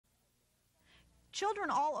Children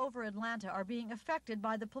all over Atlanta are being affected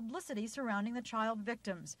by the publicity surrounding the child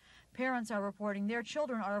victims. Parents are reporting their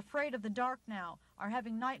children are afraid of the dark now, are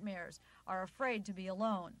having nightmares, are afraid to be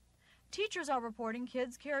alone. Teachers are reporting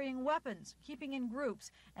kids carrying weapons, keeping in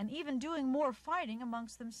groups, and even doing more fighting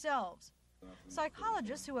amongst themselves.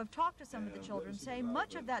 Psychologists who have talked to some of the children say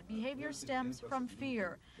much of that behavior stems from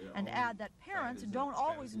fear, and add that parents don't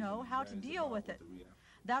always know how to deal with it.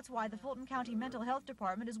 That's why the Fulton County Mental Health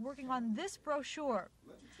Department is working on this brochure.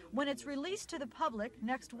 When it's released to the public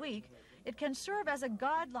next week, it can serve as a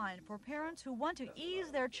guideline for parents who want to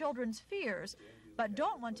ease their children's fears, but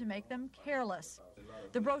don't want to make them careless.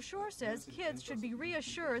 The brochure says kids should be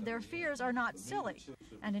reassured their fears are not silly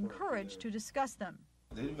and encouraged to discuss them.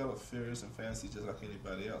 They develop fears and fantasies just like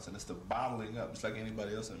anybody else, and it's the bottling up, just like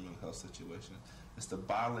anybody else in a mental health situation. It's the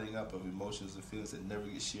bottling up of emotions and feelings that never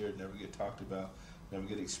get shared, never get talked about, never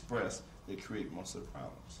get expressed, that create most of the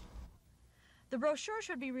problems. The brochure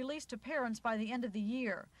should be released to parents by the end of the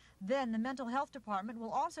year. Then the Mental Health Department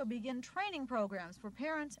will also begin training programs for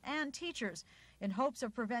parents and teachers in hopes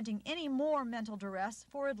of preventing any more mental duress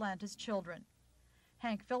for Atlanta's children.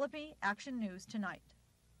 Phillippi, Action News Tonight.